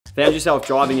Found yourself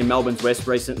driving in Melbourne's west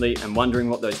recently and wondering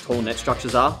what those tall net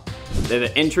structures are? They're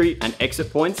the entry and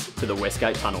exit points to the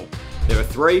Westgate Tunnel. There are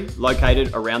 3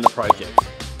 located around the project,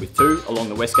 with 2 along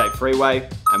the Westgate Freeway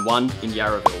and 1 in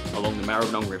Yarraville along the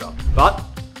Maribyrnong River. But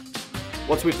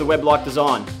what's with the web-like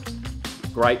design?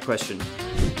 Great question.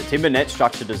 The timber net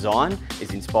structure design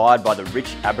is inspired by the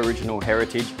rich Aboriginal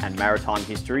heritage and maritime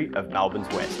history of Melbourne's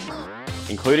west,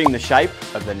 including the shape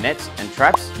of the nets and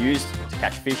traps used to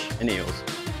catch fish and eels.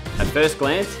 At first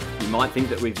glance, you might think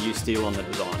that we've used steel on the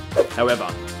design. However,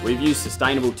 we've used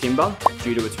sustainable timber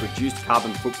due to its reduced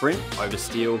carbon footprint over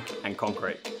steel and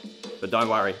concrete. But don't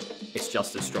worry, it's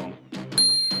just as strong.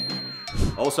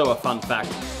 Also a fun fact,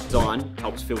 design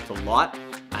helps filter light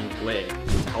and glare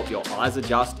to help your eyes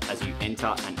adjust as you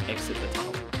enter and exit the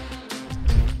tunnel.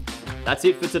 That's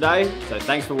it for today, so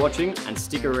thanks for watching and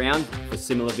stick around for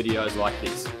similar videos like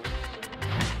this.